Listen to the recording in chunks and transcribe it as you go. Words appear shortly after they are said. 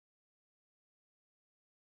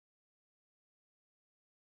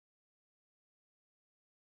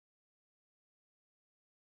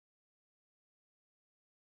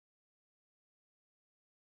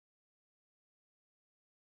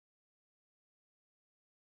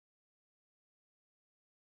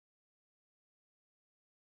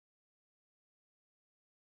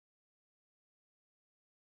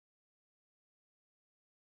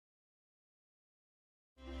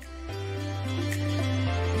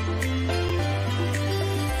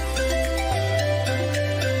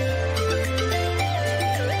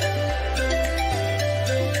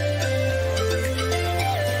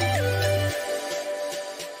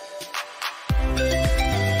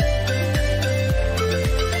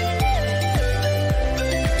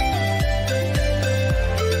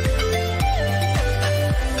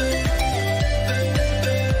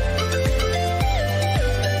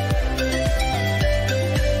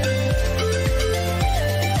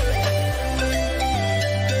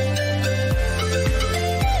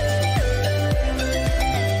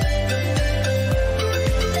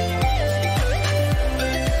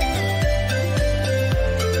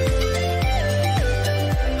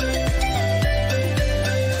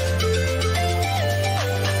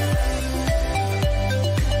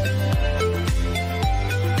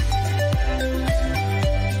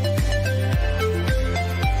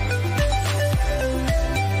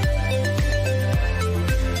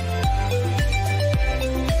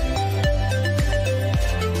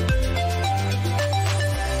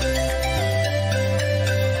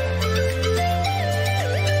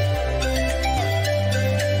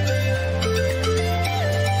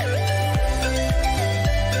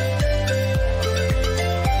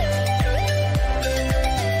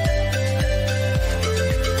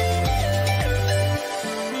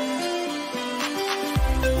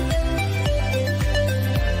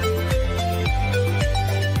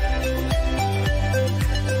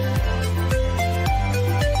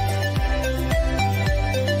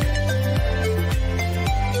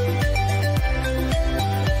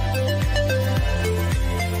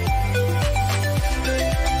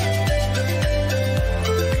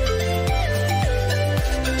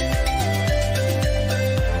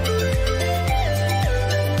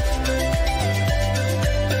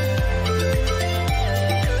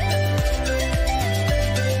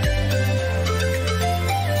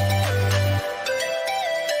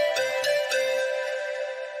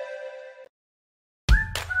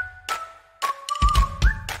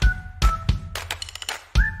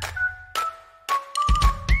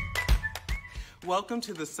Welcome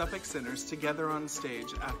to the Suffolk Center's Together on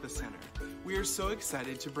Stage at the Center. We are so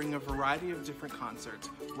excited to bring a variety of different concerts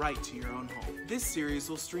right to your own home. This series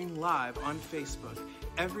will stream live on Facebook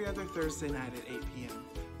every other Thursday night at 8 p.m.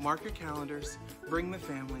 Mark your calendars, bring the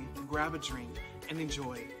family, grab a drink, and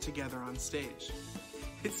enjoy Together on Stage.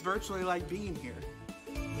 It's virtually like being here.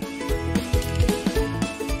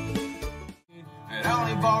 And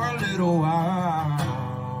only for a little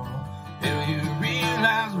while, till you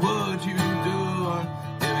realize what you're doing,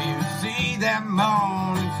 till you see that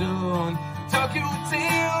morning sun, tuck your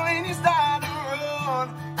tail and you start to run.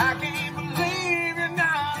 I can't believe you're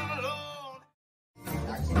not alone.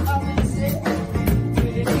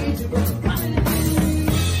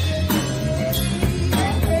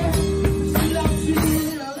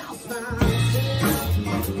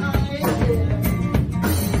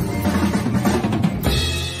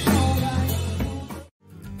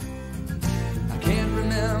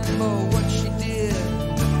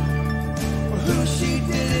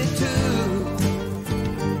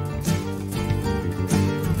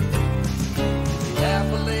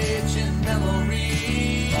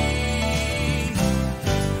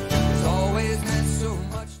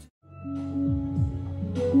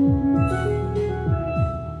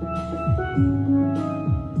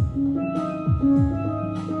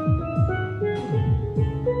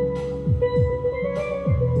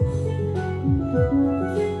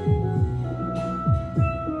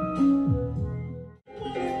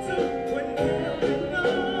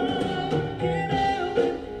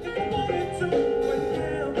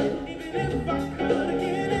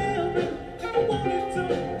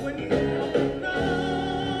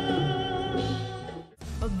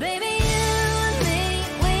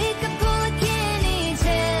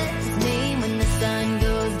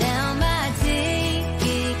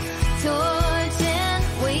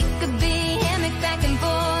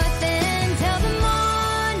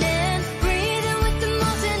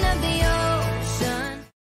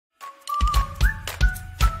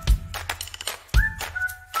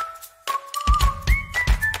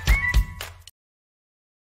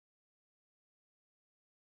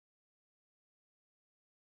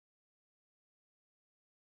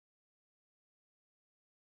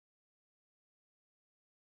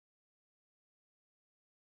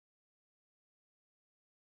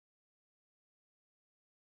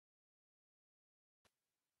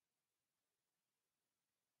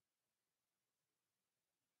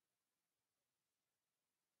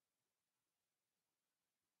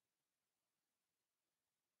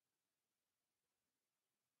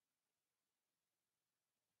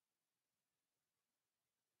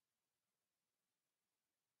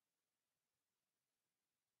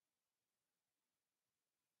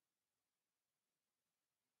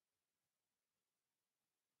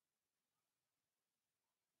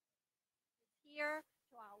 Here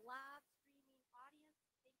to our live streaming audience,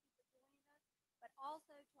 thank you for joining us, but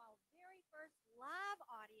also to our very first live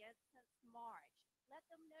audience since March. Let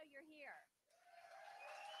them know you're here.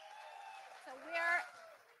 So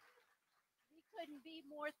we couldn't be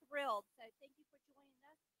more thrilled. So thank you for joining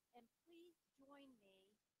us, and please join me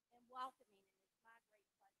in welcoming, and it's my great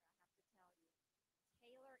pleasure, I have to tell you,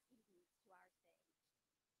 Taylor Edens to our stage.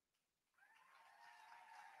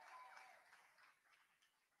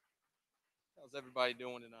 How's everybody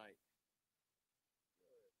doing tonight?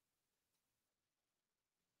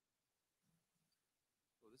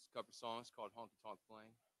 Well, this is a couple songs called Honky Tonk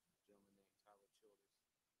Flame. A gentleman named Tyler Childers.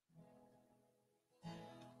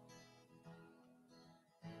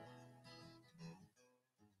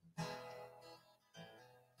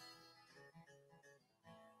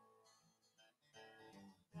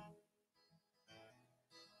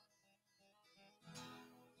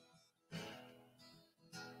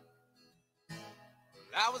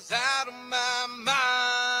 I was out of my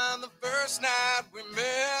mind the first night we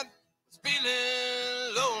met. Was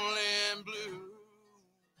feeling lonely and blue.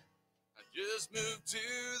 I just moved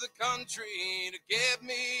to the country to get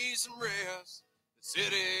me some rest. The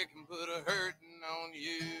city can put a hurting on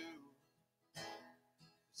you,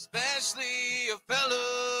 especially a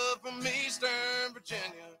fella from Eastern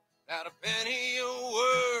Virginia. Not a penny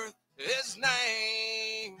worth his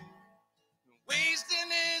name,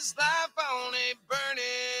 wasting his life on a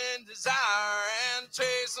burning desire and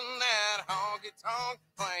chasing that honky-tonk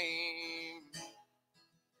flame.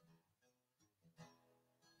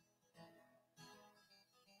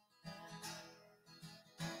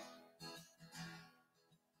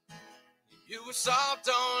 You were soft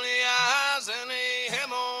on the eyes and a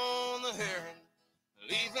hem on the hearing,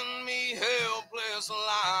 leaving me helpless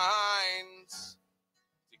lines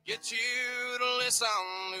to get you to listen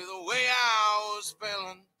to the way I was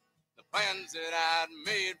feeling. The plans that I'd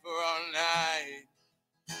made for our night.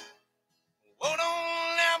 Hold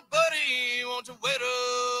on now, buddy, won't you wait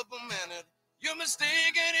up a minute? You're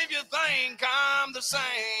mistaken if you think I'm the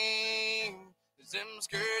same. There's them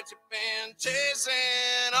skirts you've been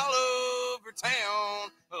chasing all over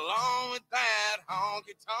town, along with that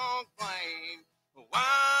honky-tonk flame. Oh,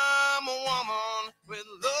 I'm a woman with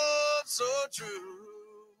love so true.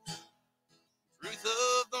 Truth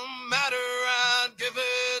of the matter, I'd give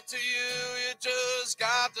it to you. You just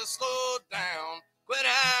got to slow down, quit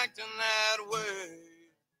acting that way.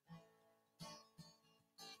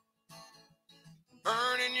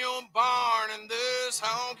 Burning your barn in this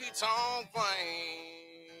honky-tonk flame.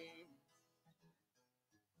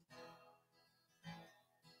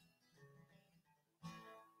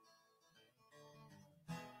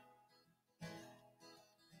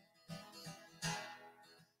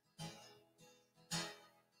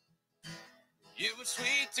 You were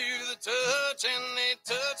sweet to the touch and a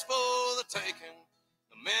touch for the taking.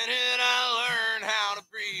 The minute I learned how to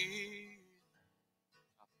breathe,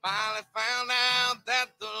 I finally found out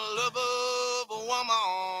that the love of a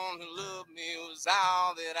woman who loved me was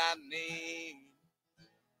all that I need.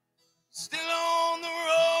 Still on the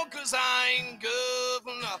road, 'cause I ain't good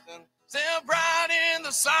for nothing. Still pride in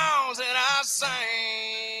the songs that I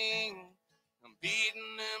sing. I'm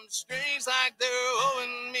beating them strings like they're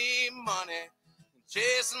owing me money.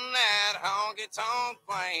 Chasing that honky-tonk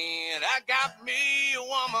flame. I got me a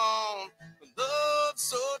woman with love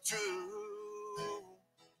so true.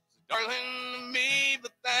 Darling to me,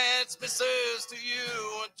 but that's missus to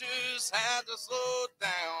you. I just had to slow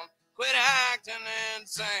down, quit acting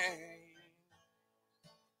insane.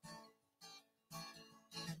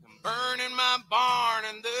 I'm burning my barn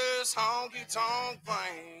in this honky-tonk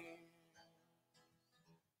flame.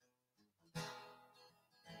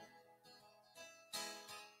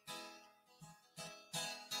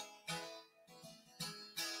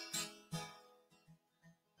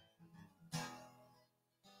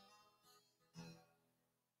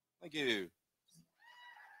 Thank you.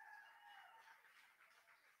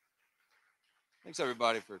 Thanks,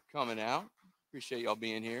 everybody, for coming out. Appreciate y'all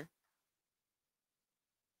being here.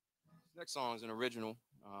 This next song is an original.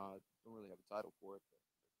 Don't really have a title for it, but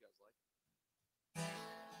if you guys like it.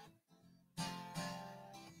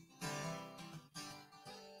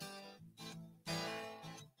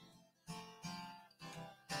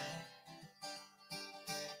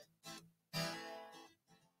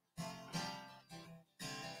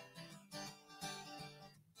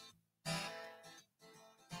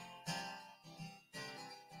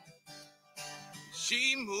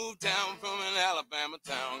 She moved down from an Alabama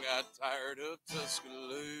town, got tired of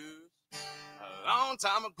Tuscaloosa. A long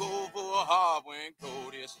time ago for a hard wind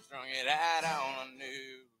cold, yes, she strung it out on the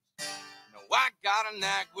news. Now I got a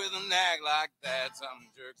knack with a nag like that,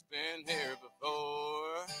 some jerk's been here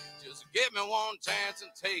before. Just give me one chance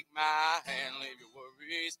and take my hand, leave your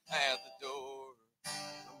worries at the door.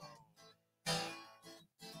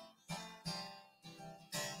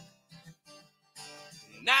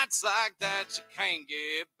 Nights like that you can't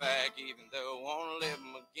get back, even though I wanna live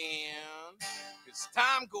them again. 'Cause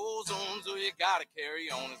time goes on, so you gotta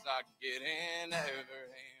carry on as I can get in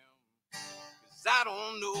Abraham. 'Cause I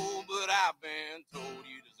don't know, but I've been told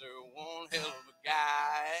you deserve one hell of a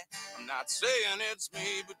guy. I'm not saying it's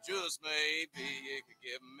me, but just maybe you could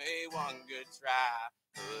give me one good try.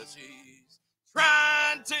 But she's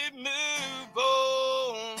trying to move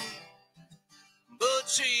on, but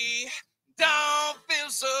she don't feel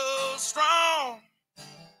so strong.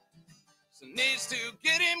 So needs to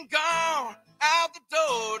get him gone out the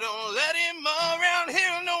door. Don't let him around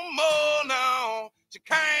here no more. No, she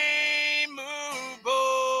can't move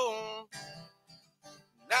on.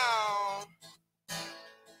 No.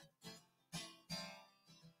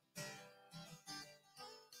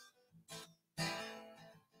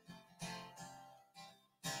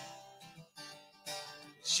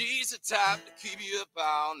 She's the type to keep you up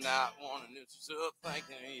all night, wanting to stop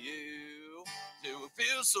thinking of you. It would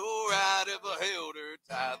feel so right if I held her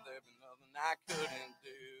tight. There'd be nothing I couldn't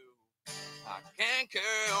do. I can't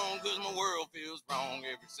carry on 'cause my world feels wrong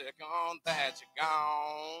every second that you're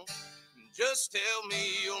gone. And just tell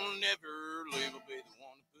me you'll never leave. I'll be the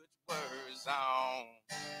one to put your words on.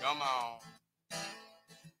 Come on.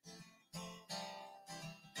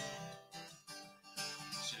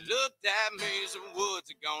 She looked at me, said, what's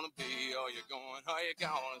it gonna be? Are you going, are you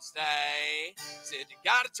gonna stay? Said, you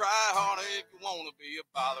gotta try harder if you wanna be a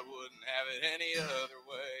father, wouldn't have it any other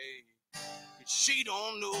way. She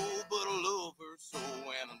don't know but I love her so,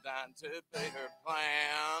 and I'm dying to pay her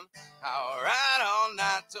plan. I'll ride all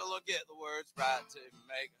night till I get the words right to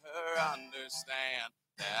make her understand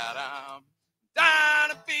that I'm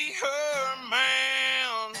dying to be her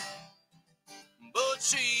man. But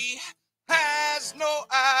she has no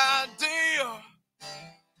idea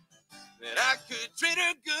that I could treat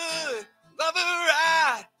her good, love her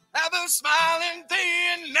right, have her smiling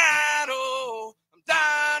day and night. Oh, I'm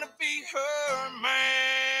dying to be her man.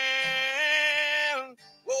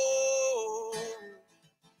 Whoa.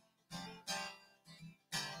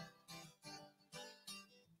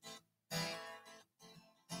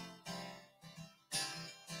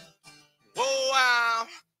 Whoa, I'm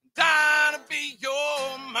dying to be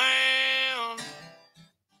your man.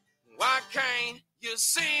 Why can't you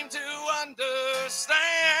seem to understand?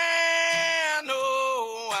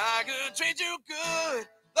 Oh, I could treat you good,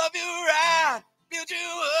 love you right, build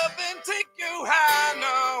you up and take you high.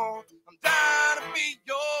 No, I'm dying to be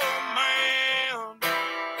your man.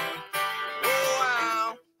 Oh,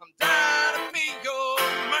 I'm dying to be your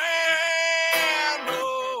man.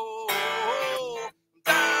 Oh, I'm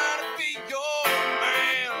dying to be your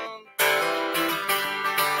man.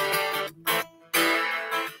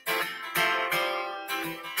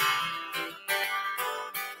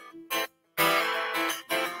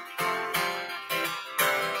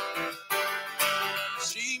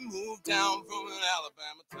 She moved down from an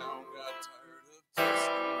Alabama town, got tired of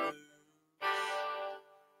Tuscaloosa.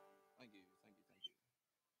 Thank you.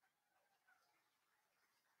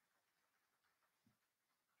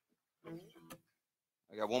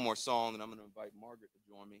 I got one more song, and I'm going to invite Margaret to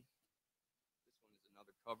join me. This one is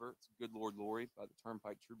another cover. It's Good Lord Glory by the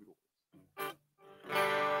Turnpike Troubadours.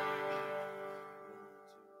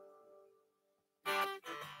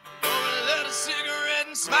 Lit a cigarette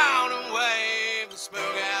and smiled and waved the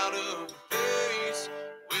smoke out of her face.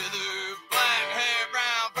 With her black hair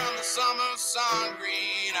brown from the summer sun,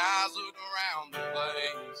 green eyes looked around the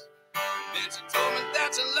place. Then she told me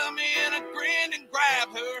that she loved me, and I grinned and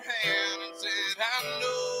grabbed her hand and said, I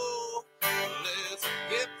know. Let's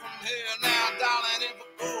get from here now, darling. If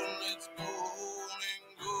we're going, let's go and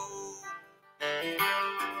go.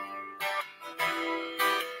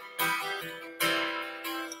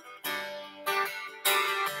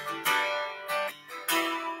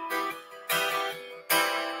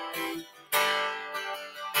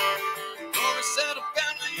 Glory said her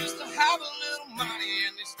family used to have a little money,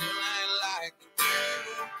 and they still ain't like they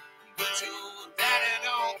do. But your daddy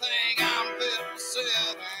don't think I'm fit for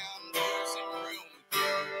seven. There's some room to go.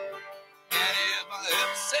 And if I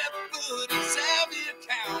ever set foot in Sevier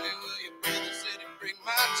County, will your brother said he'd break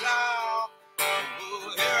my jaw?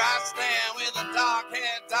 Oh, here I stand with a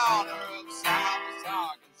dark-haired daughter of Southwest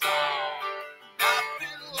Arkansas. I've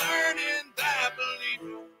been learning that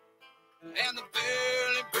belief, and the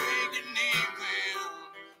barely breaking even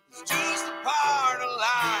is just a part of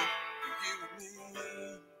life for you and me.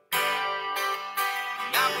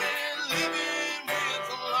 And I've been living with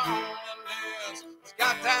the loneliness. It's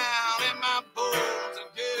got down in my bones, I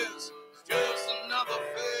guess. It's just another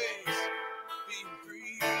face being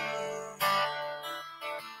free. And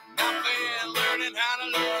I've been learning how to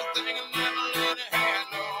love a thing and never let it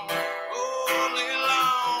hand on all day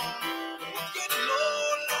long. Good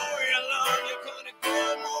Lord, Lord, your love, you couldn't go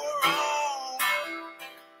more wrong.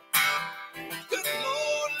 Good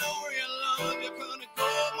Lord, Lord, your love, you couldn't go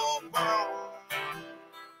more wrong.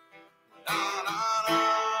 Da, da, da,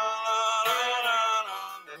 da, da, da.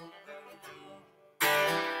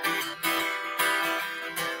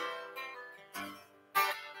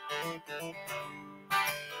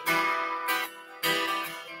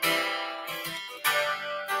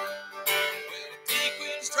 Well,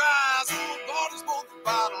 Deacon's tries, so borders both the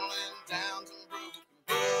bottle and down some broken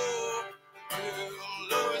road. Well,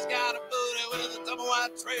 Louis got a booty with a double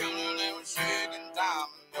white trailer and was shaking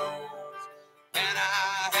dominoes. And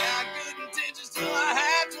I had good intentions till I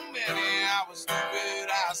had too many. I was stupid,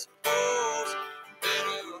 I suppose.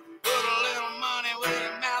 Better put a little money where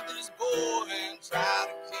your mouth is, boy, and try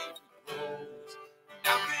to keep it closed.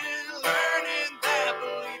 I've been learning that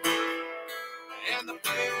belief, and the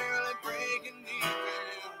barely breaking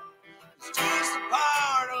even is just a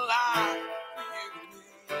part of life for you and me.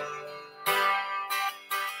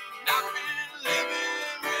 And I've been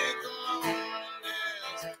living with the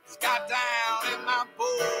loneliness. It's got down in my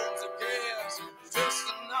bones, I guess. It's just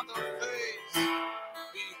another face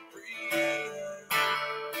being free. And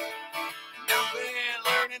I've been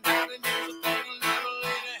learning how to use a thing and never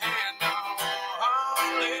laid a hand on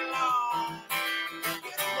all day long.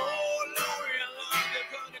 Good Lord, Lord, your love, you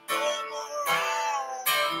couldn't go more wrong.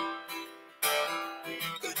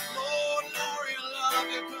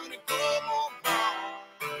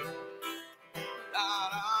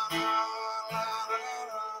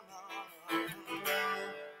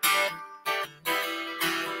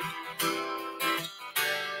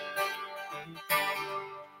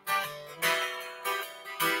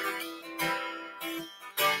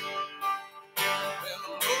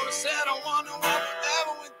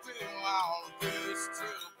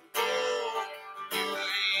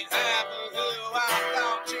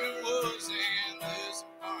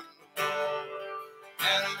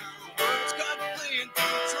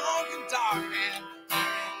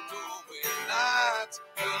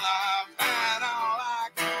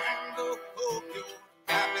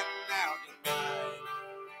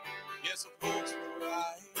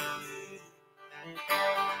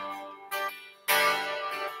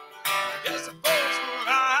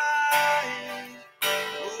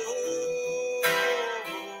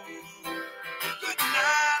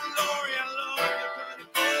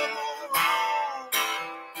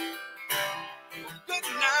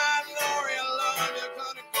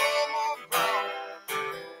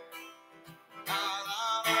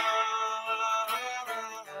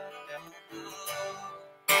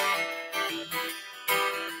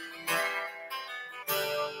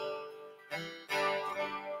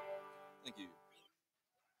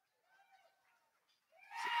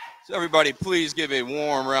 So everybody, please give a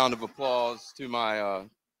warm round of applause to my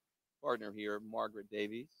partner here, Margaret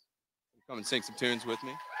Davies. Come and sing some tunes with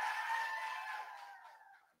me.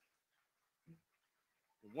 I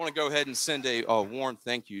want to go ahead and send a warm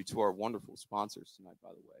thank you to our wonderful sponsors tonight,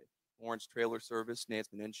 by the way. Orange Trailer Service,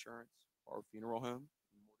 Nansman Insurance, our funeral home.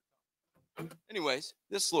 Anyways,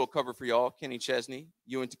 this little cover for y'all, Kenny Chesney,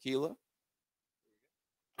 You and Tequila.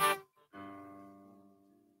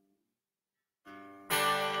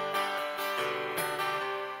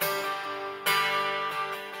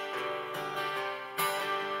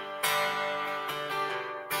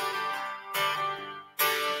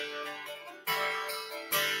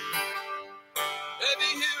 Baby,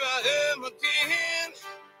 here I am again,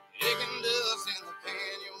 taking dust in the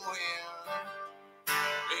canyon wind,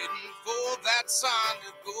 waiting for that sun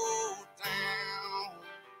to go down.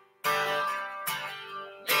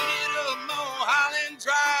 Made it up Mulholland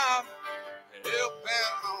Drive,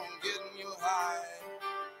 hellbound on getting you high.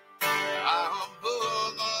 I'm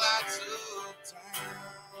above the lights of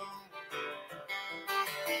town.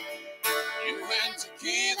 You and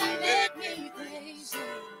tequila make me crazy.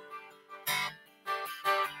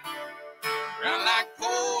 Run like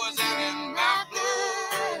poison in my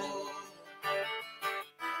blood.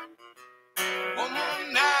 One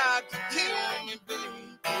more night to kill me,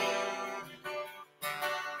 baby.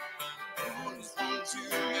 One is one too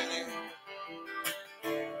many.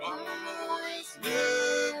 One more is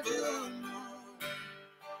never enough.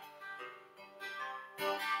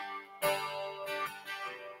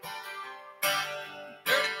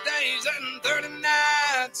 30 days and 30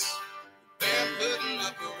 nights, been putting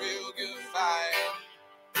up a real good fight.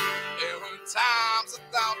 There were times I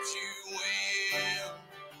thought you win.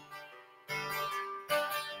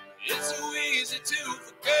 It's so easy to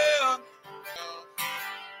forget.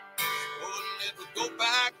 Wouldn't never go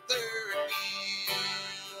back there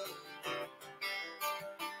again.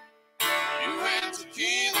 You and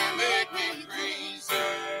tequila make me crazy.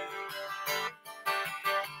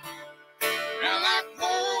 Now like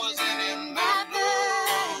poison in my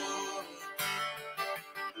blood.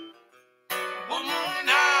 One more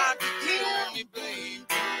night to kill me, baby.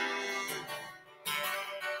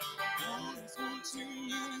 One is one too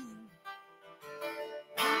many.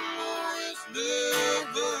 One more is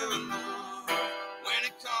never enough. When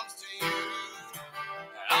it comes to you,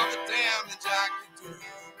 all the damage I can do.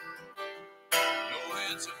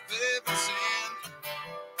 No, it's a favorite sin.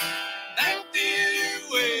 Thank you,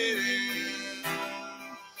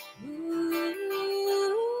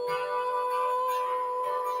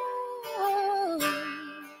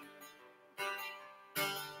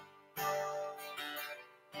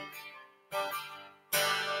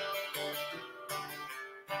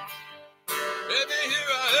 baby,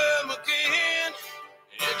 here I am again,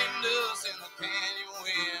 digging dust in the canyon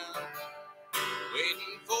wind,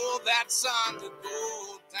 waiting for that sun to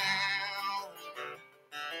go down.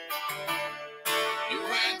 You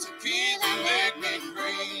and tequila make me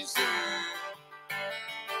crazy.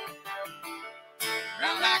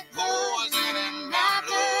 Round like poison in my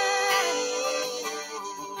blood.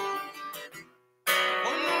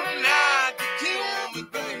 One more night to kill me,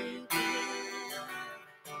 baby.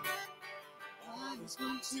 One is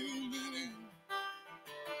one too many.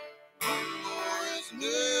 One more is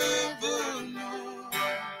never enough.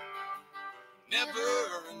 Never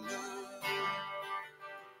enough.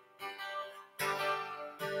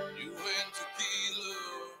 You and tequila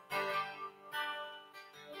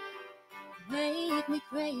make me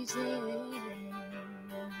crazy.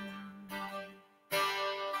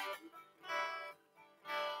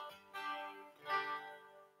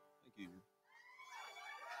 Thank you.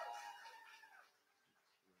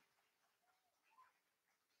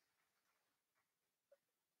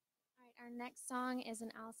 All right, our next song is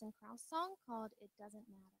an Alison Krauss song called It Doesn't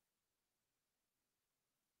Matter.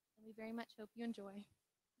 And we very much hope you enjoy.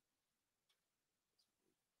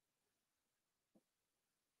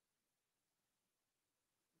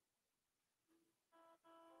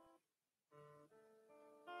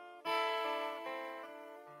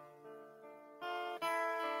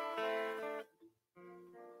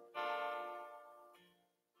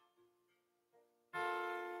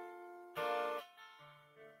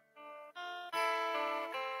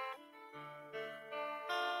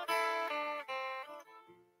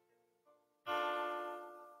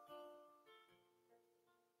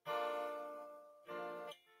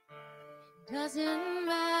 Doesn't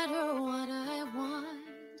matter what I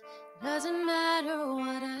want, doesn't matter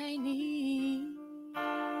what I need.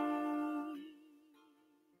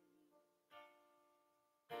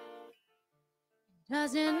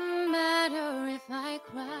 Doesn't matter if I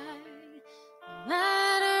cry, no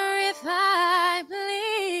matter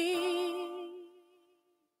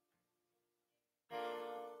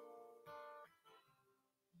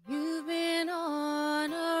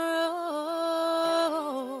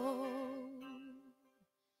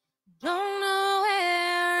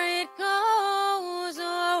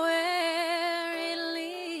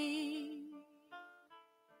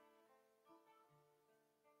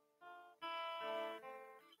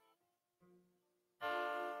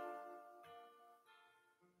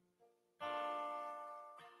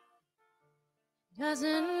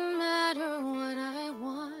Doesn't matter what I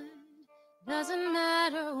want, doesn't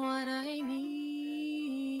matter what I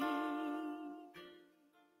need.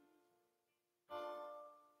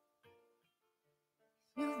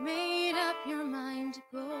 You've made up your mind to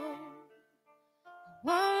go, I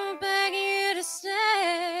won't beg you to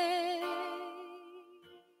stay.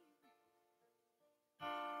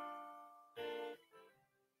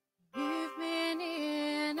 You've been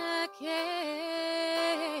in a cage,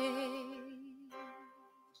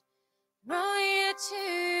 roll you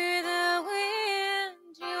to the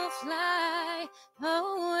wind, you'll fly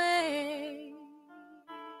away.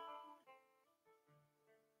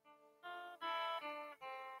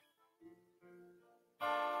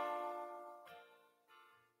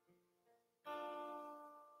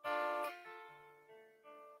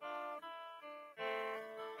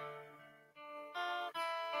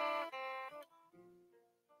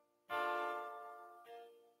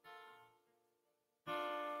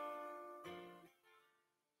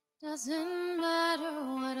 Doesn't matter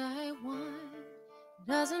what I want,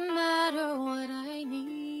 doesn't matter what I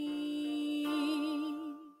need.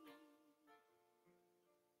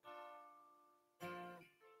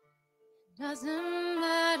 Doesn't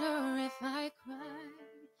matter if I cry,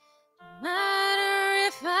 don't matter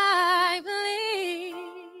if I bleed.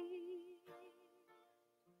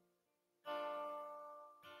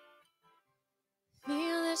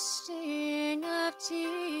 Feel the sting of tears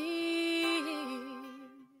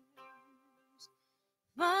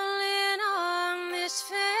falling on this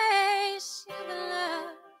face you've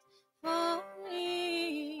left for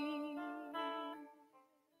me.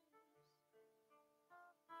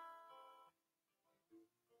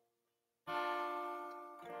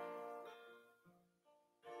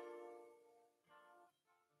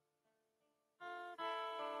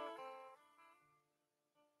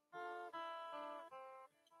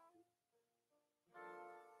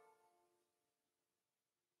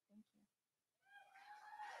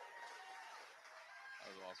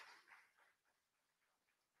 That was awesome.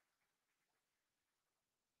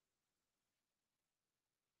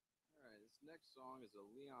 All right, this next song is a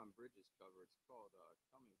Leon Bridges cover. It's called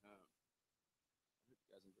Coming Home. I hope you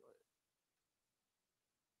guys enjoy it.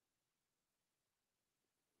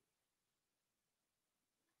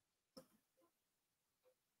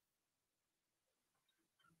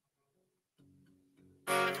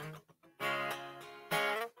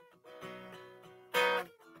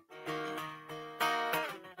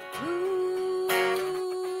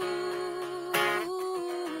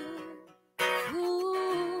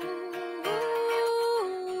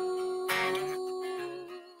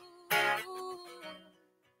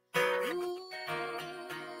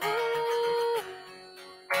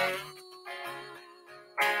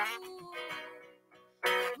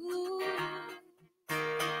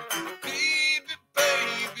 Baby,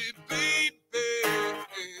 baby, baby,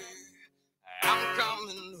 I'm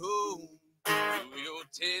coming home to your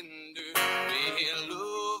tender way of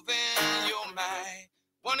loving. You're my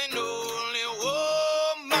one and only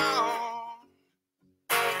woman.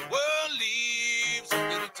 World leaves a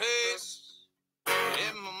bitter taste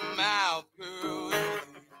in my mouth, girl. You're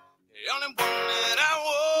the only one that I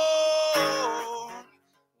want.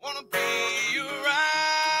 Wanna be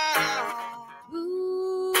around.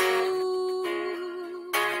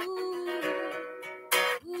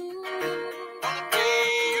 Wanna be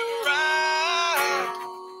around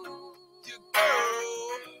you,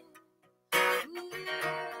 girl.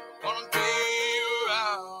 Wanna be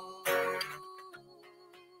around.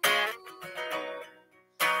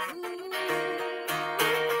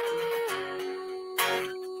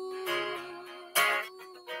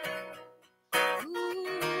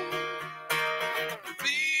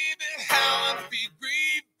 Baby, how I be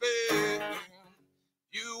grieving.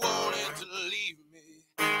 You wanted to leave me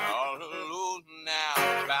all alone now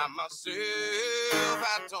by myself.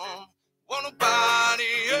 I don't want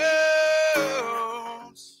nobody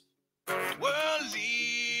else. World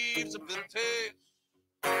leaves a bitter taste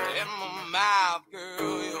in my mouth,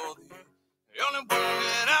 girl. You're the only one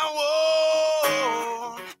that I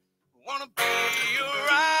want. Wanna be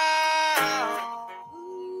around,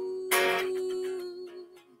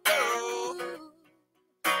 girl.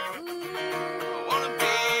 I wanna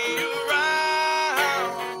be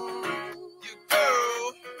around you, girl.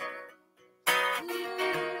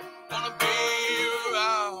 Wanna be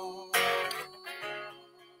around.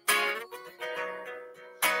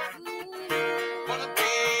 Wanna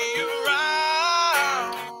be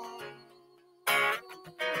around.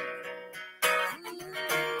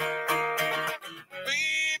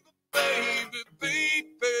 Baby, baby,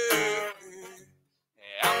 baby,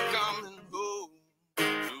 I'm coming home to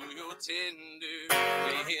your tender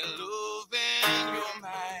here loving your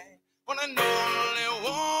mind. When I only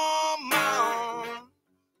woman,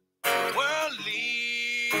 the world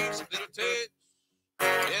leaves a little taste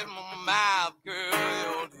in my mouth,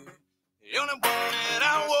 girl. You're the only one that I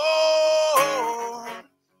want.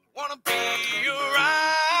 Wanna be around.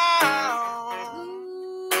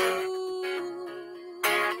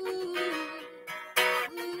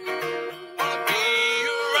 Wanna be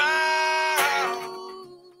around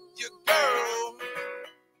you, girl.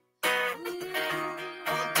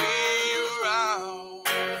 Wanna be around.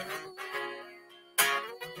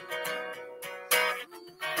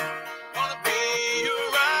 Wanna be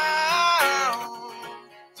around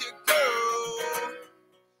you, girl.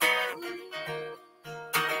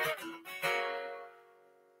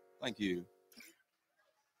 Thank you.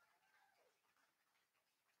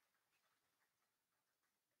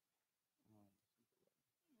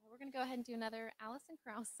 We're going to go ahead and do another Alison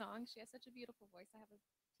Krauss song. She has such a beautiful voice. I have a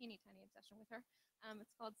teeny tiny obsession with her.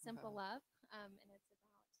 It's called Simple Love, and it's about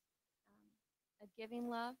a giving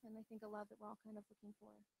love, and I think a love that we're all kind of looking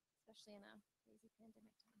for, especially in a crazy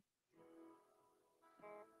pandemic time.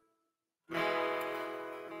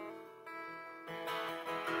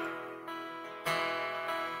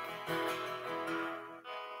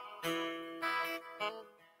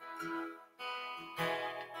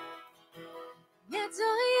 It's a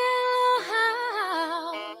yellow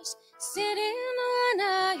house sitting on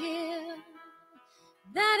a hill.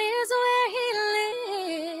 That is where he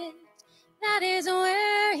lived. That is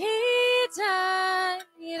where he died.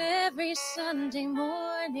 Every Sunday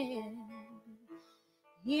morning,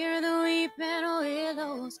 hear the weeping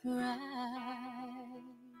willows cry.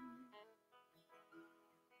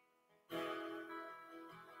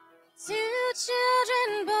 Two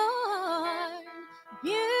children born,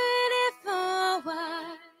 beautiful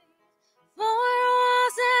wife. 4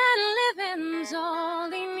 walls and living's all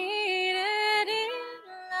he needed in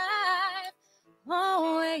life.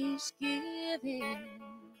 Always giving,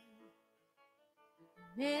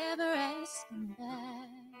 never asking back.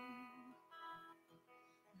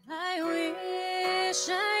 I wish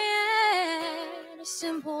I had a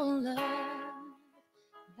simple love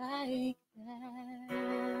like that.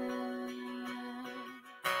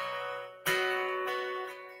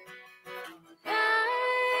 I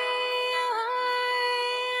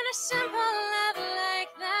want a simple love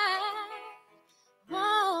like that.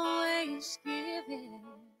 Always giving,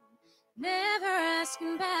 never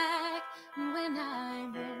asking back. When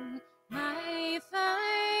I'm in my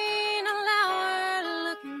final hour,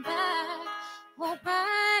 looking back, hope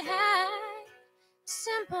I had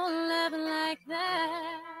simple love like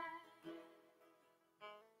that.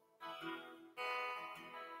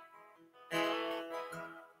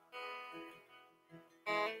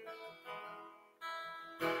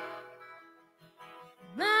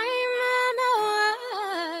 My mama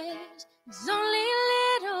was only a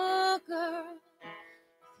little girl.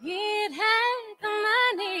 If he'd had the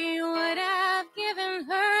money, would have given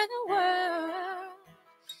her the world.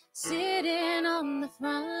 Sitting on the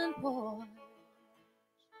front porch,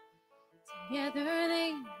 together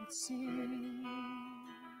they would sing.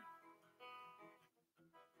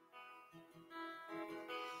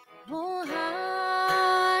 Oh, how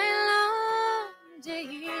I long to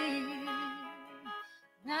hear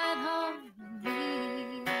that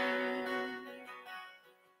harmony.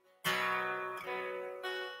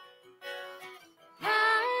 I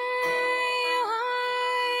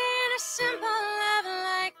want a simple love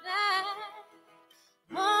like that.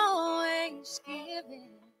 Always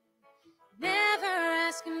giving, never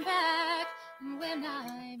asking back. When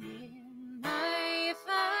I'm in my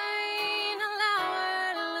final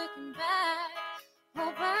hour, looking back,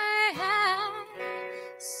 hope I had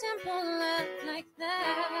simple love like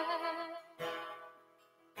that.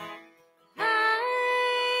 I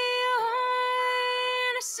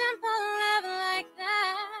want a simple love like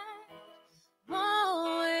that.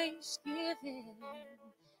 Always giving,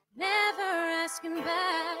 never asking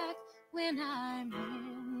back. When I'm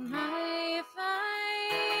in my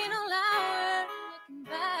final hour, looking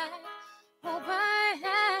back, hope I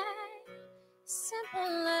had simple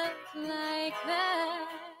love like that.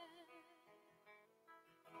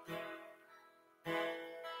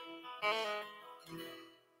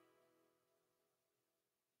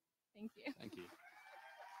 Thank you. Thank you.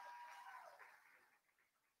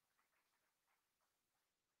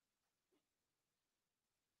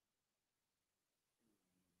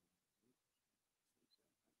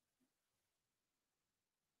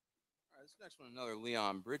 All right, this next one, another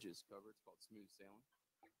Leon Bridges cover. It's called Smooth Sailing.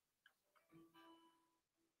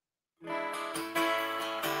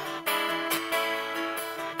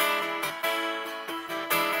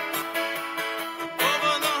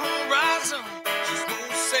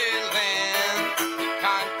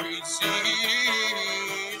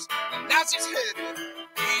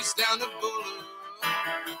 down the boulevard.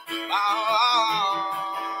 Oh,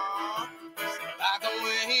 like the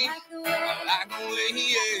way,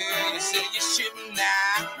 yeah. You say you're shipping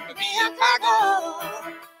now, be a cargo.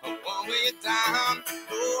 One way down,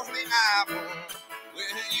 oh, honey, I won't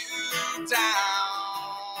wear you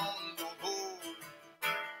down. Oh.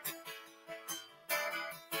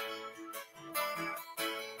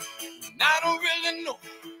 And I don't really know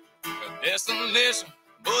the destination,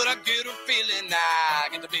 but I get a feeling I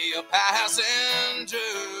get to be a passenger.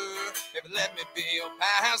 If you let me be a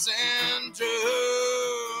passenger,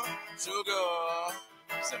 sugar.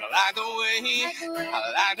 Said I like the way, yeah.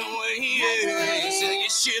 You say you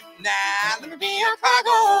ship now, let me be a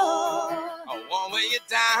cargo. I won't weigh you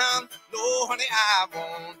down, no honey, I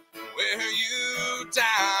won't wear you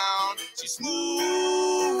down. She's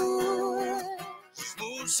smooth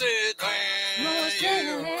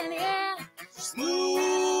sailing, yeah. Smooth,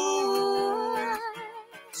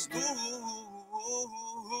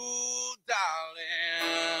 darling.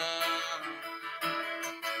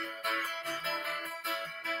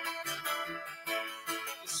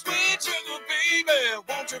 Sweet sugar baby,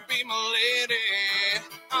 won't you be my lady?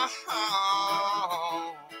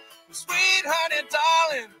 Sweet honey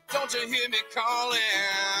darling, don't you hear me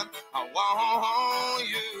calling? I want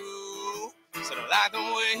you. Said I like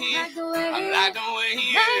the way,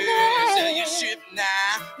 yeah. Say you ship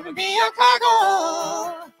now, it'll be your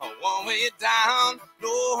cargo. I won't weigh it down,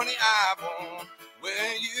 no honey, I won't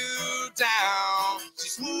wear you down.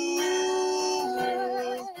 She's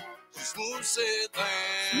smooth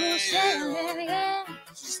sailing, yeah.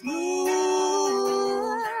 She's smooth,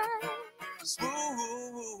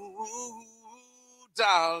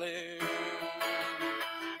 darling.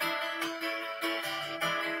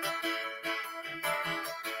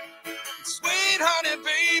 Sweet honey,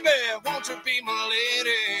 baby, won't you be my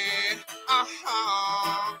lady?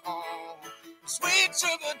 Sweet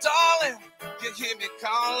sugar, darling, you hear me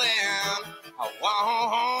calling. I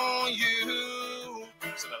want you.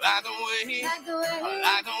 So I like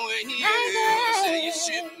the way, yeah. Say you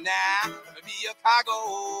ship now, let me be your cargo.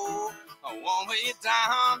 I won't weigh you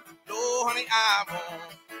down, no honey, I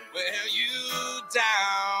won't wear you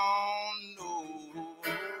down, no.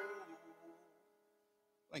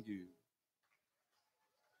 Thank you.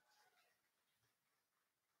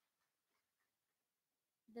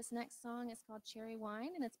 This next song is called Cherry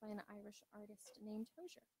Wine, and it's by an Irish artist named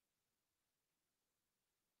Hosier.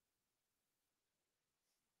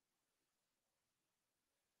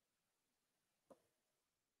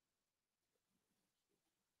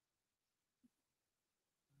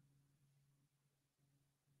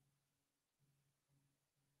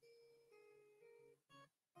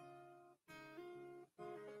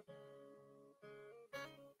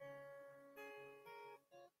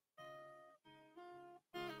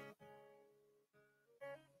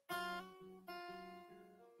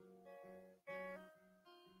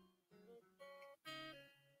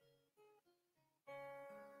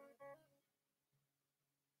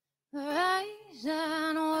 Eyes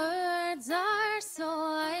and words are so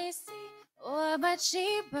icy, oh, but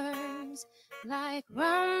she burns like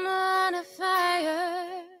rum on a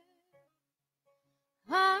fire.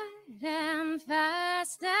 Hard and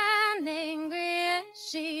fast and angry as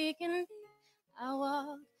she can be, I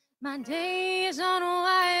walk my days on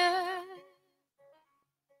wire.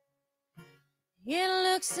 It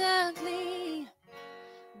looks ugly,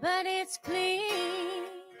 but it's clean.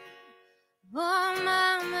 Oh,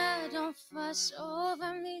 mama, don't fuss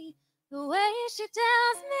over me. The way she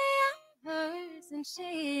tells me I'm hers and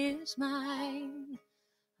she is mine.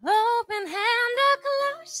 Open hand or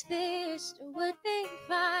closed fist would be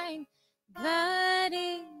fine. Blood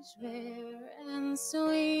is rare and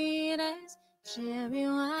sweet as cherry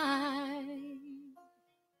wine.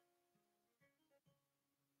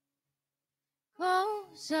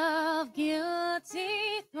 Coals of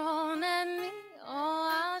guilty thrown at me, oh,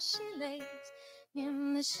 while she lays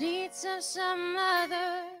in the sheets of some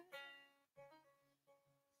other.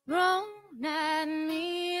 Thrown at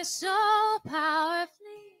me so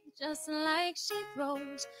powerfully, just like she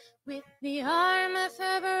throws with the arm of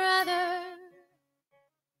her brother.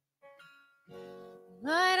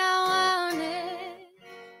 But I wanted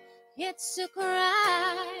it to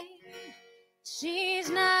cry. She's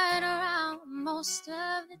not around most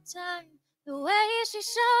of the time. The way she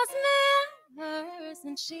shows me I'm hers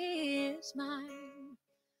and she is mine.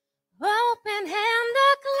 Open hand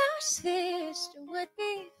or closed fist would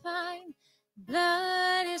be fine.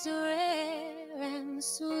 Blood is rare and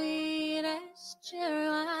sweet as cherry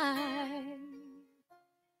wine.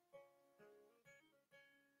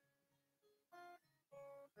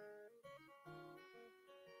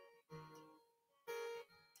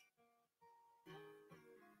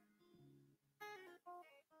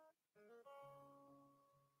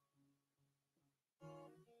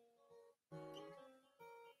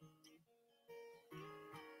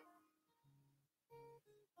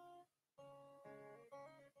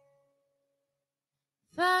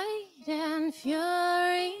 Fight and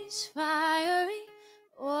fury's fiery,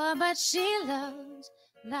 oh, but she loves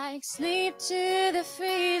like sleep to the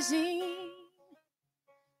freezing.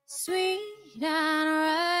 Sweet and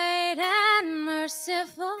right and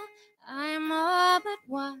merciful, I'm all but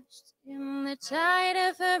washed in the tide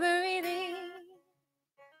of her breathing.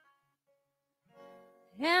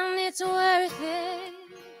 And it's worth it,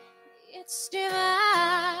 it's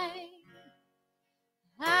divine.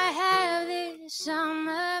 I have this some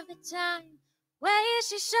of the time, where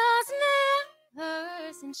she shows me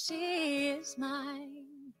hers and she is mine.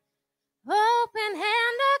 Open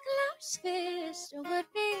hand or closed fist would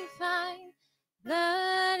be fine.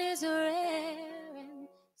 Blood is rare and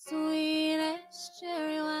sweet as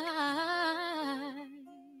cherry wine.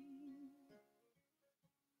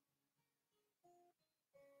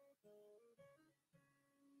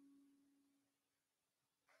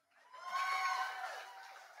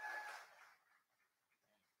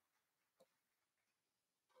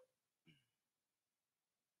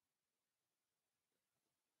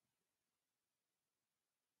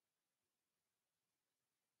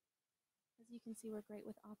 As you can see, we're great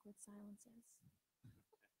with awkward silences.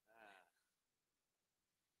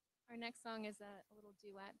 Our next song is a little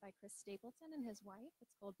duet by Chris Stapleton and his wife.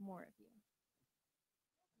 It's called More of You.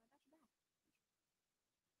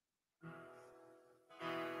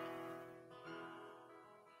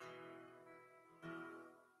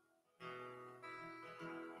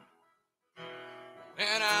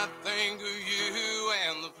 When I think of you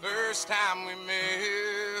and the first time we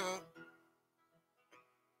met,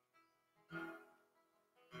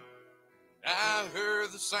 I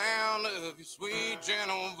heard the sound of your sweet,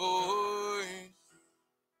 gentle voice.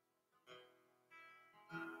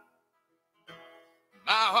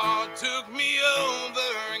 My heart took me over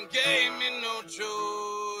and gave me no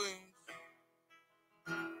choice.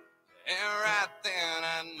 And right then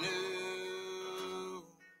I knew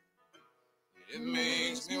it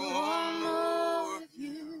makes me want more of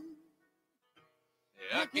you.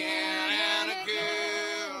 Again and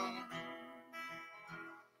again,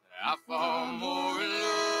 I fall more in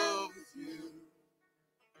love with you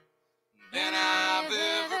than I've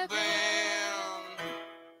ever been.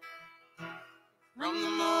 From the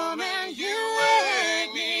moment you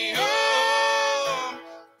wake me up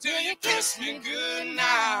till you kiss me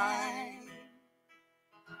goodnight,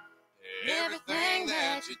 everything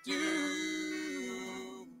that you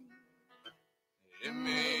do, it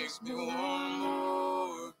makes me want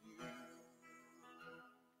more of you.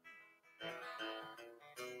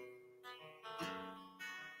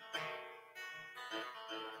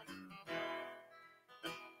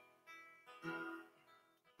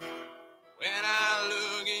 When I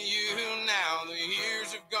look at you now, the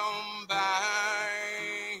years have gone by.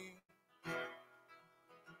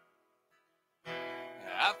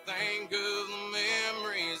 I think of the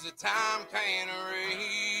memories that time can't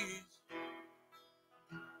erase,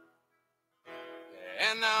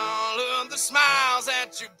 and all of the smiles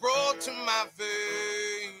that you brought to my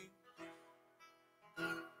face.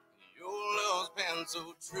 Your love's been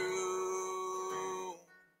so true,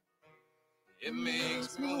 it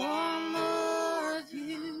makes me want more of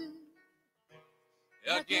you.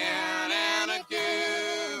 Again and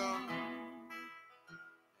again,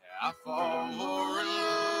 I fall more in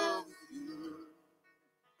love with you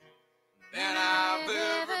than I've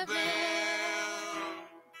ever been.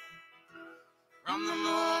 From the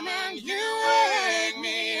moment you wake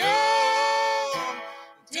me up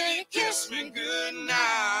till you kiss me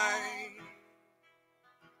goodnight,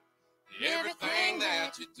 everything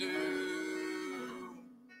that you do,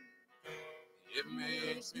 it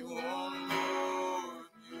makes me want more of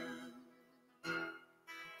you.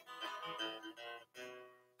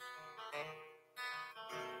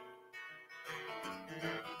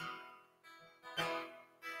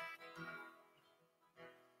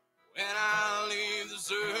 When I leave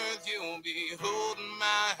this earth, you'll be holding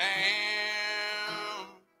my hand.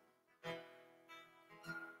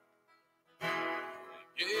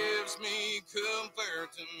 It gives me comfort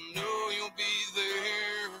to know you'll be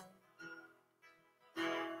there.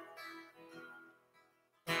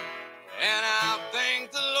 And I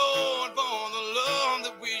thank the Lord for the love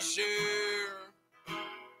that we share.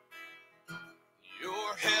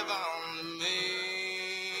 You're heaven to me.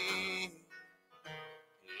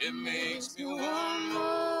 It makes me want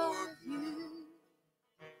more of you.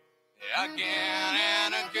 Again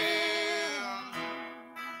and again,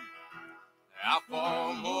 I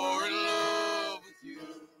fall more in love with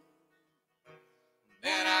you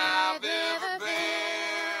than I've ever been.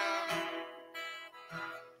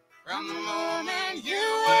 From the moment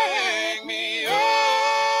you wake me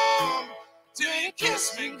up till you kiss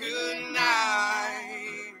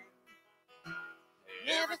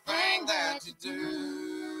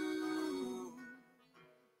do,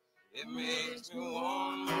 it makes me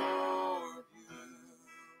want more of you.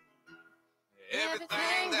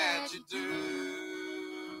 Everything that you do,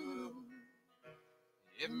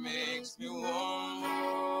 it makes me want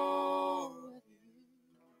more of you.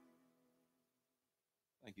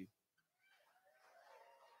 Thank you.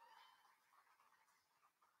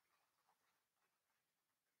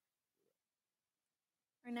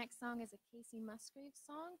 Our next song is a Casey Musgrave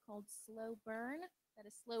song called Slow Burn. That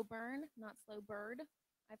is slow burn, not slow bird.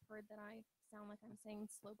 I've heard that I sound like I'm saying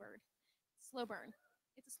slow bird. Slow burn.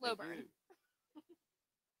 It's a slow Thank burn. you.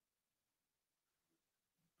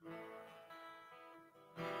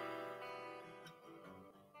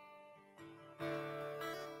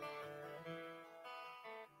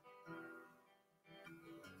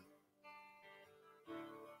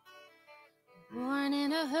 Born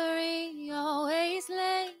in a hurry, always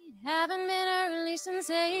late. Haven't been early since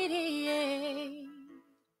 '88.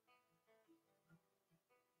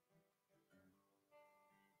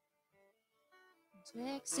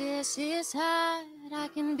 Texas is hot, I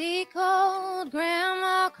can be cold.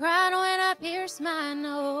 Grandma cried when I pierced my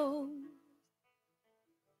nose.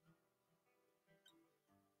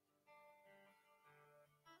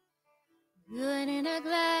 Good in a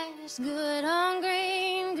glass, good on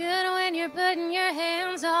green. Good when you're putting your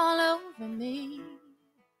hands all over me.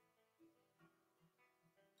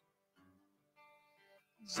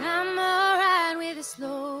 'Cause I'm alright with a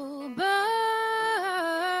slow burn,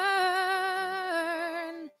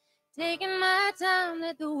 taking my time,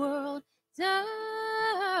 let the world turn.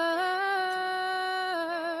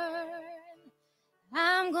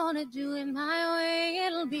 I'm gonna do it my way,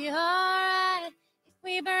 it'll be alright. If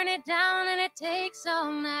we burn it down and it takes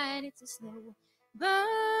all night, it's a slow burn,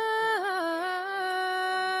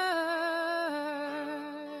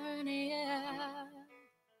 yeah.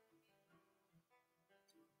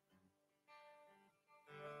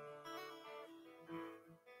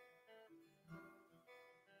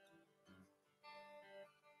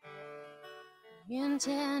 In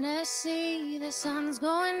Tennessee, the sun's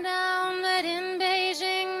going down, but in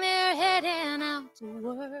Beijing, they're heading out to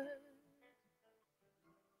work.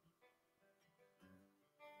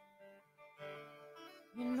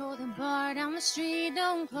 You know the bar down the street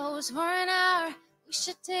don't close for an hour. We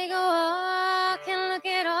should take a walk and look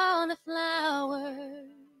at all the flowers.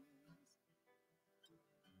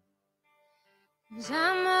 'Cause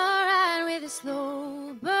I'm alright with a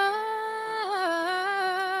slow burn,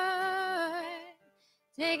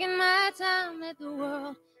 taking my time, let the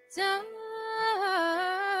world turn.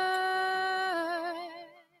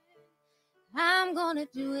 I'm gonna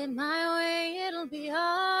do it my way, it'll be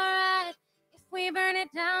alright. If we burn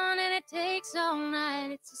it down and it takes all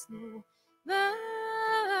night, it's a slow burn,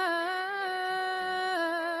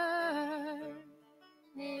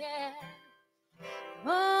 yeah.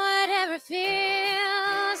 Oh, whatever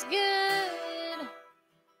feels good.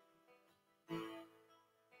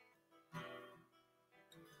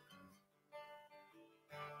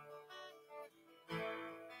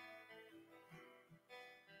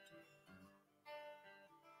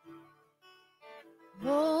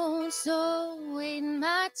 Oh, so waiting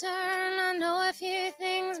my turn. I know a few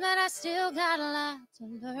things, but I still got a lot to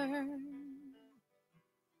learn.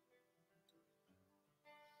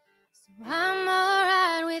 So I'm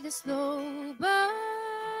alright with a slow burn.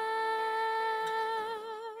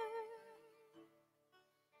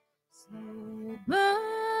 Slow burn.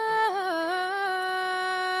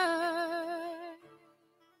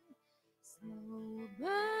 Slow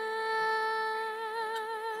burn.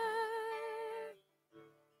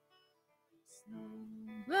 Slow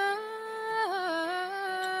burn,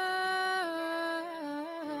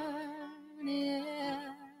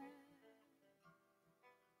 yeah.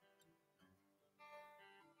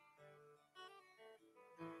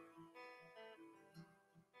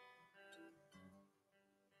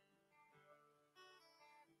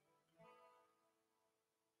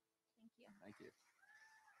 Thank you. Thank you.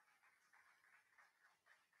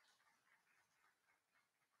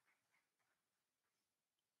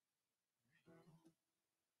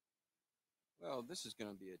 Well, this is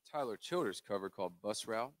going to be a Tyler Childers cover called Bus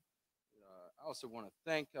Route. I also want to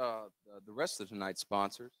thank the rest of tonight's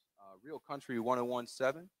sponsors, Real Country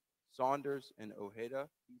 1017, Saunders and Ojeda,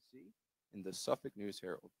 PC, and the Suffolk News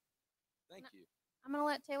Herald. Thank you. I'm going to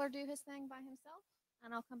let Taylor do his thing by himself,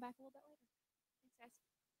 and I'll come back a little bit later. Thanks, guys.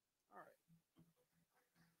 All right.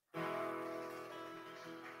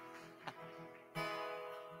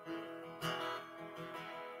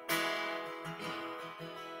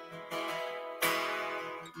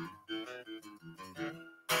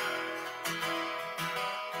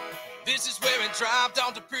 This is where it dropped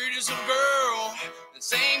off the prettiest little girl, the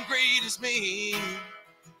same grade as me. I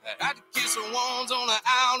had to kiss her once on the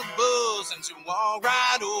outer bus, and she walked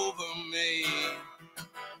right over me.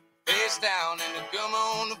 Face down and the gum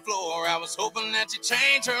on the floor, I was hoping that she'd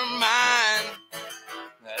change her mind.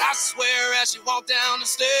 I swear as she walked down the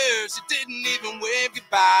stairs, she didn't even wave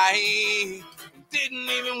goodbye. Didn't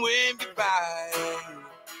even wave goodbye.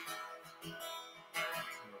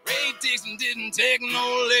 Ray Dixon didn't take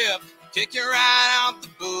no left, kick you right out the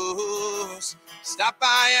bus. Stop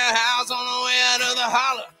by your house on the way to the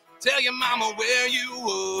holler, tell your mama where you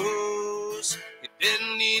was. You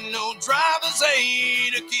didn't need no driver's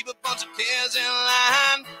aid to keep a bunch of kids in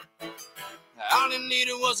line. All he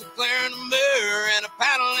needed was a glare in the mirror and a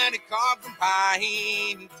paddle that he carved from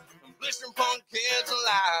pine. And blistering punk kids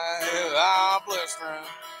alive, ah, blistering.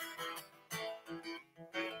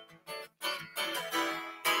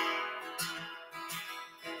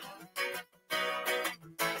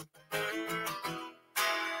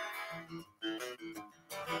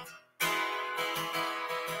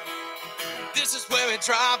 This is where it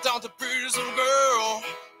dropped off the prettiest little girl,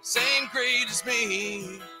 same grade as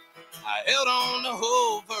me. I held on to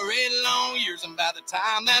hope for 8 long years, and by the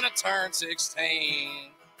time that I turned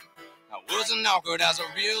 16, I wasn't awkward as a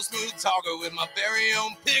real smooth talker with my very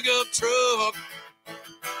own pickup truck.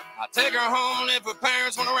 I'd take her home if her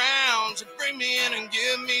parents weren't around. She'd bring me in and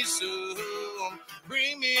give me some.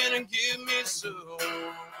 Bring me in and give me some.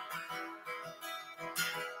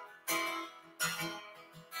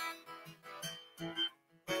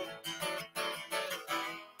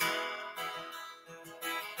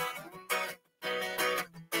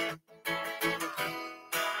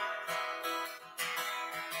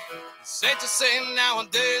 Safe to say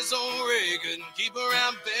nowadays old Ray couldn't keep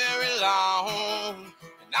around very long.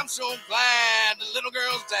 And I'm so glad the little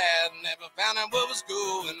girl's dad never found out what was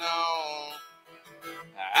going on.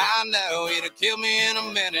 I know he'd have killed me in a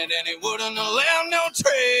minute and he wouldn't have left no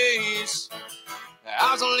trace.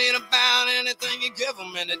 I was only about anything you give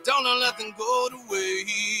him, and it don't let nothing go to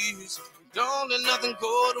waste. Don't let nothing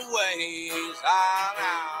go to waste. Ah,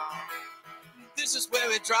 no. This is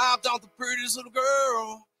where it dropped off the prettiest little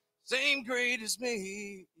girl, same grade as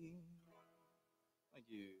me. Thank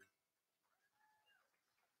you.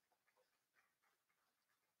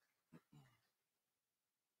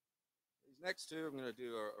 These next two, I'm going to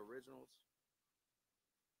do our originals.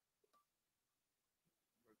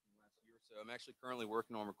 Last year or so. I'm actually currently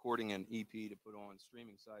working on recording an EP to put on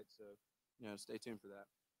streaming sites, so stay tuned for that.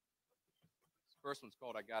 This first one's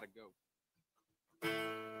called "I Gotta Go."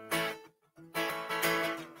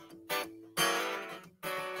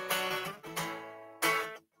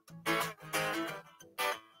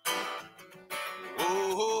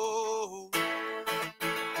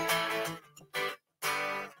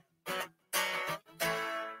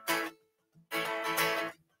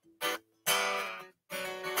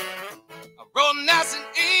 Roll nice and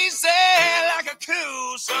easy like a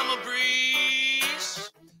cool summer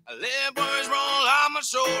breeze. I let worries roll on my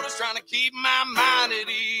shoulders, trying to keep my mind at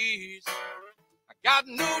ease. I got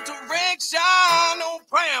no direction, no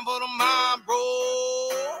plan for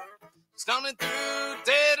tomorrow. Stumbling through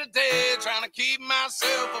day to day, trying to keep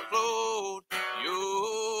myself afloat.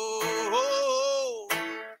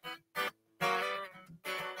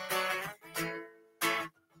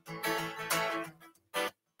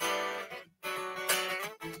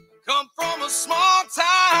 Come from a small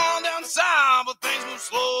town down south, but things move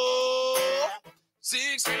slow.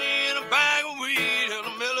 6 feet in a bag of weed and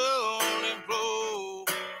a melon and blow.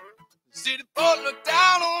 The city folk look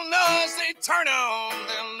down on us, they turn on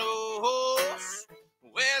their nose.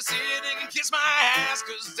 West City, they can kiss my ass,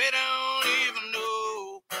 cause they don't even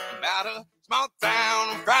know about a small town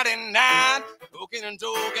on Friday night. Poking and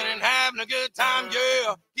joking and having a good time,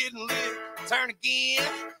 yeah. Getting lit, turn again.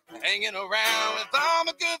 Hanging around with all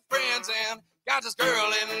my good friends, and got this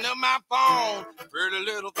girl hitting up my phone. Pretty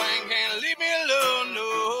little thing can't leave me alone,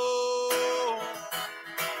 no.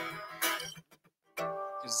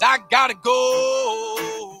 'Cause I gotta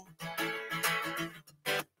go.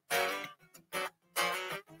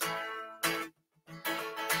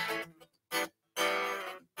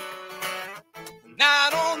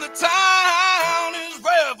 Night on the town is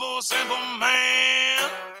rare for a simple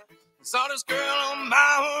man. Saw this girl on my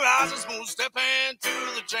horizon, smooth stepping to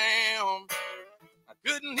the jam. I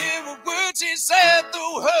couldn't hear a word she said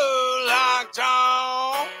through her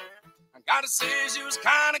lockjaw. I gotta say she was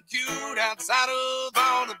kinda cute outside of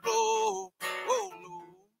all the blow. Oh no.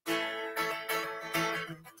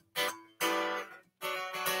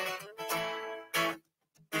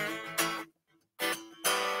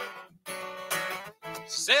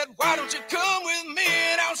 Said, why don't you come with me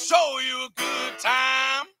and I'll show you a good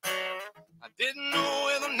time. I didn't know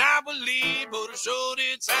whether or not would lead, but it sure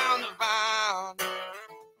did sound divine.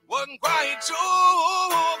 Wasn't quite sure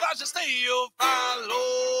if I should stay or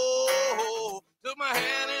follow. Took my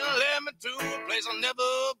hand and led me to a place I've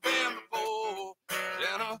never been before.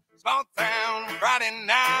 In a small town, Friday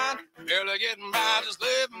night, barely getting by, just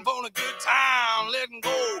living for a good time. Letting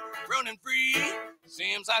go, running free,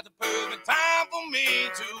 seems like the perfect time for me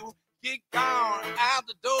to kick on out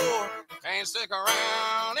the door. Can't stick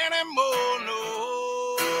around anymore,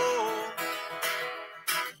 no.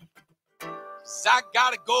 'Cause I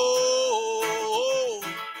gotta go.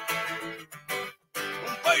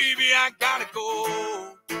 Baby, I gotta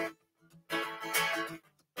go.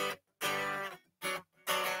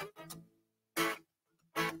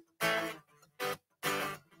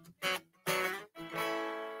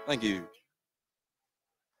 Thank you.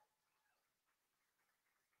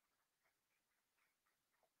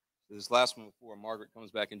 This last one before Margaret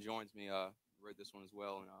comes back and joins me, read this one as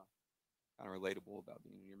well, and kind of relatable about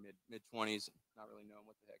being in your mid 20s, not really knowing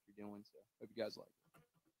what the heck you're doing. So hope you guys like it.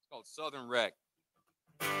 It's called Southern Wreck.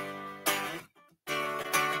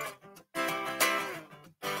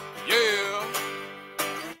 Yeah.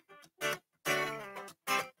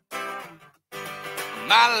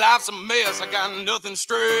 My life's a mess, I got nothing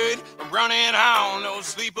straight. I'm running on, no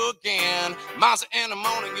sleep again. Monster in the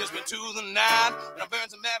morning gets me to the night. And I burn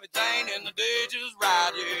some everything and the day just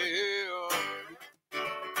right, yeah.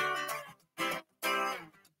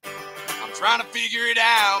 I'm trying to figure it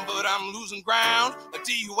out, but I'm losing ground. A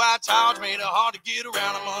DUI charge made it hard to get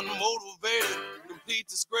around. I'm unmotivated, complete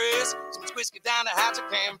disgrace. Some whiskey down the hatch, I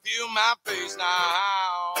can't feel my face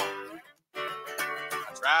now.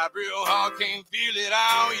 I tried real hard, can't feel it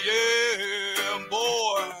out, yeah,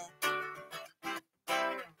 boy.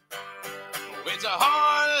 It's a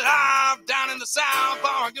hard life down in the South,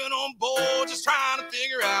 for a good on board, just trying to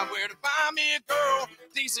figure out where to find me a girl,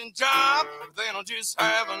 decent job. Then I'll just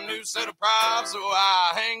have a new set of props, so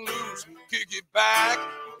I hang loose, kick it back,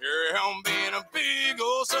 carry on being a big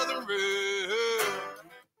old Southern wreck.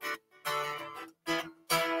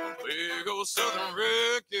 Big old Southern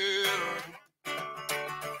wreck, yeah.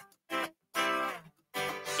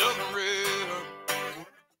 Southern wreck.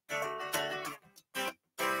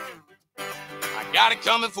 Got it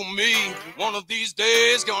coming for me. One of these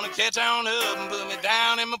days, gonna catch on up and put me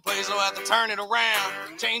down in my place. I'll have to turn it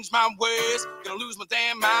around, change my ways. Gonna lose my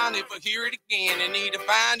damn mind if I hear it again. I need to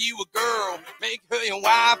find you a girl, make her your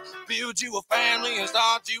wife, build you a family, and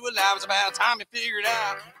start you a life. It's about time you figure it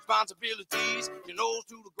out. Responsibilities, your nose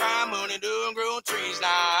to the grind, money doing grow trees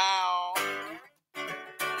now.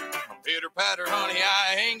 Pitter patter, honey,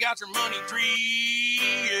 I ain't got your money tree,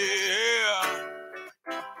 yeah.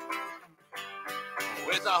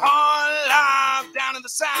 It's a hard life down in the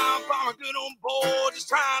South, I'm a good on board, just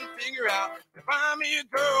trying to figure out if find me a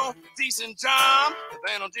girl, decent job,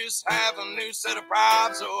 then I'll just have a new set of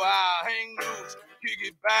props, so I hang loose, kick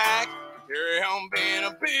it back, carry on being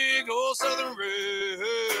a big old Southern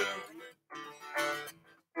wreck.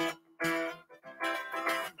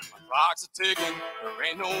 My clock's a ticking, there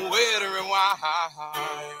ain't no way to rewind.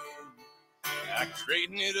 I'm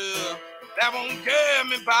trading it up, that won't get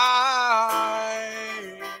me by.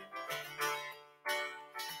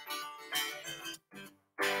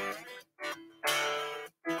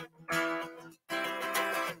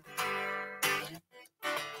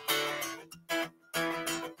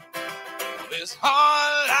 This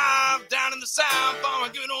hard life down in the South, I'm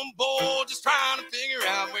a good on board, just trying to figure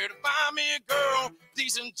out where to find me a girl,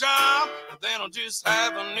 decent job. Then I'll just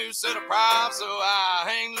have a new set of props, so I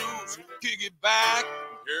hang loose, kick it back,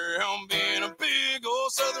 carry on being a big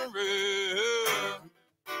old Southern wreck.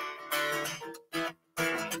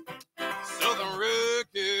 Southern wreck,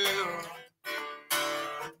 yeah.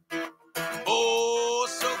 Oh,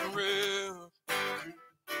 Southern wreck.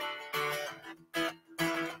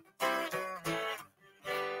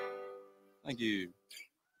 Thank you.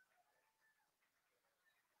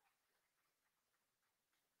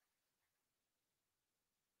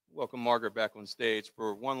 Welcome Margaret back on stage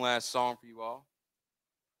for one last song for you all.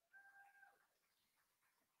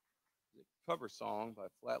 It's a cover song by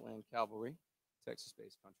Flatland Cavalry,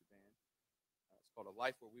 Texas-based country band. It's called A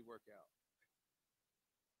Life Where We Work Out.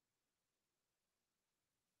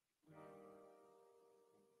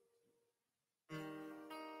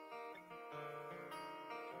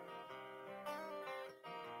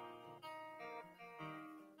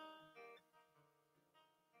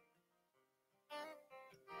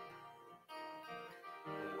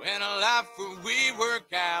 In a life where we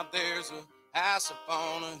work out, there's a house up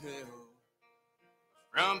on a hill,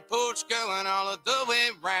 Front porch going all of the way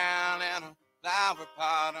round, and a flower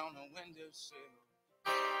pot on the windowsill.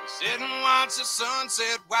 We sit and watch the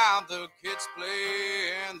sunset while the kids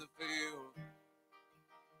play in the field.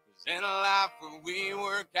 'Cause in a life where we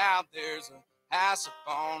work out, there's a house up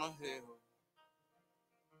on a hill.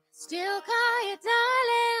 Still call you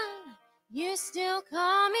darling, you still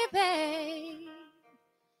call me babe.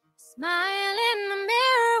 Smile in the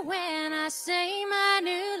mirror when I say my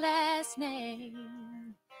new last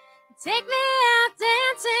name. Take me out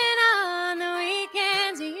dancing on the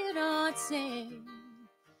weekends you don't sing.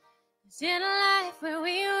 'Cause in a life where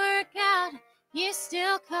we work out, you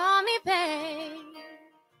still call me babe.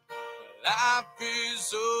 Life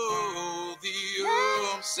is all the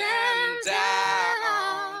ups and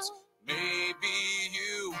downs. Maybe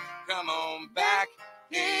you come on back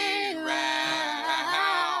around.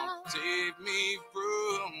 Take me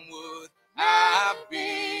from what I've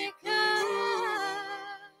become.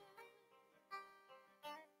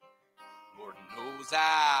 Lord knows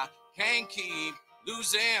I can't keep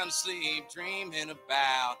losing sleep, dreaming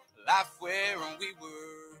about life where we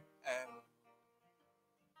were at.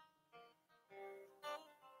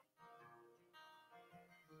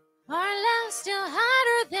 Our love's still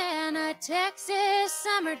hotter than a Texas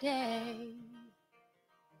summer day.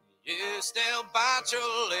 You still bite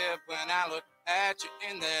your lip when I look at you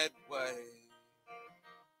in that way.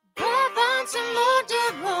 Both on some more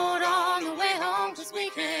dirt road on the way home, 'cause we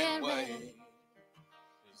can't wait.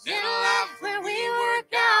 'Cause in a life where we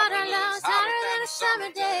work out, our love's hotter than a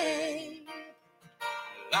summer day.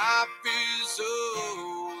 Life is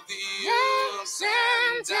all the Ups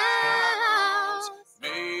and downs.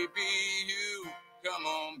 Maybe you come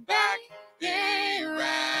on back around.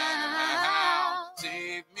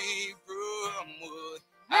 Take me from what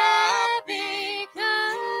I've I've become.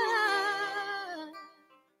 become.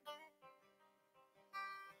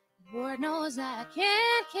 Lord knows I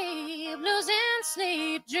can't keep losing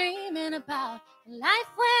sleep, dreaming about life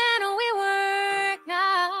when we work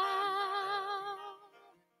out.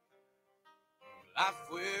 Life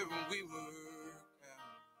where we work out.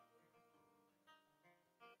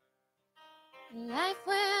 Life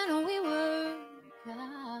when we work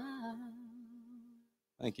out.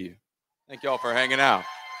 Thank you. Thank y'all for hanging out.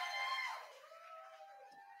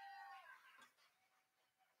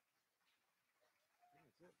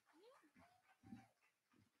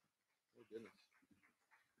 Oh, goodness.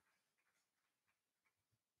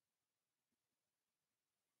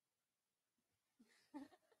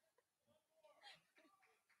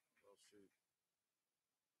 Well, shoot.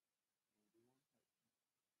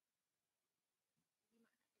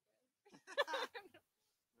 All right.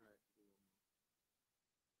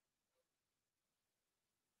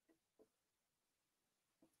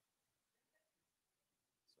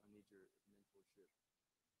 So I need your mentorship.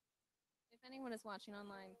 If anyone is watching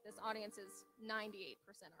online, this audience is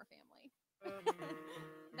 98% our family.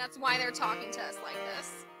 That's why they're talking to us like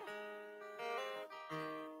this.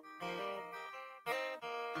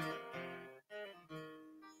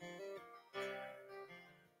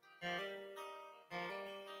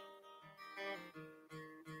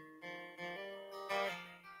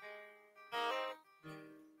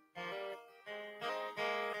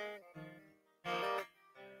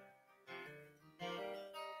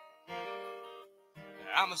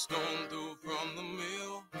 I'm a stone throw from the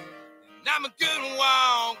mill, and I'm a good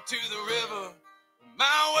walk to the river. When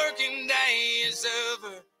my working day is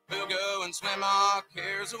over, we'll go and swim our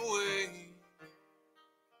cares away.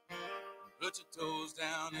 Put your toes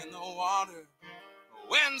down in the water,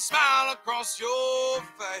 and smile across your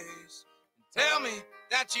face, and tell me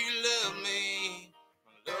that you love me,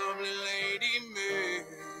 my lovely lady May.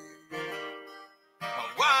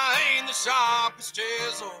 Why ain't the sharpest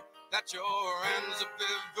chisel that your hands have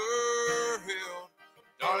ever held?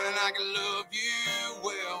 Darling, I can love you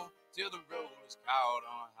well till the road is caught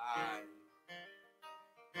on high.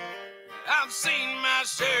 I've seen my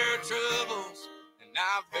share of troubles, and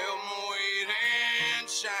I've felt my weight and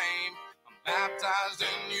shame. I'm baptized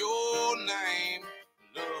in your name,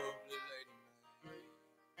 lovely lady May.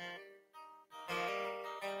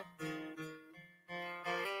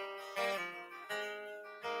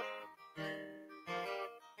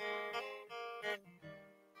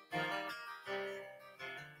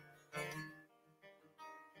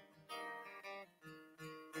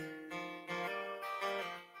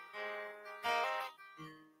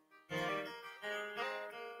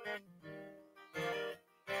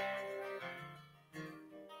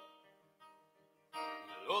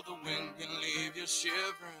 Oh, the wind can leave you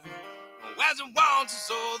shivering, as it wants to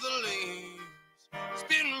sow the leaves. It's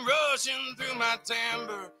been rushing through my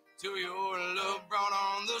timber till your love brought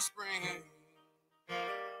on the spring.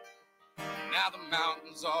 Now the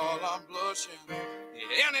mountains all are blushing,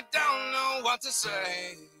 and they don't know what to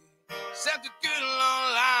say, except a good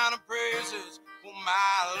long line of praises for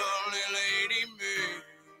my lovely lady me.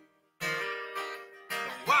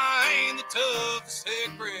 Why ain't the toughest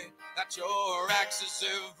hickory that your axis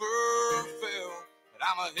ever fell? But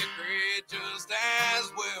I'm a hickory just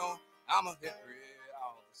as well. I'm a hickory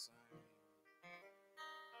all the same.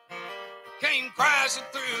 Came crashing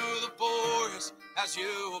through the forest as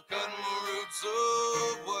you were cutting my roots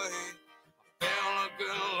away. I fell a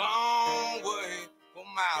good long way for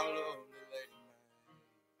my lovely lady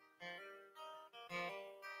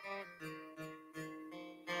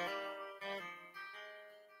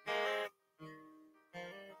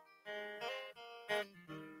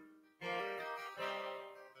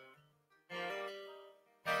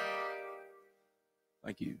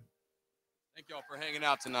Thank you. Thank y'all for hanging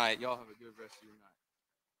out tonight. Y'all have a good rest of your night.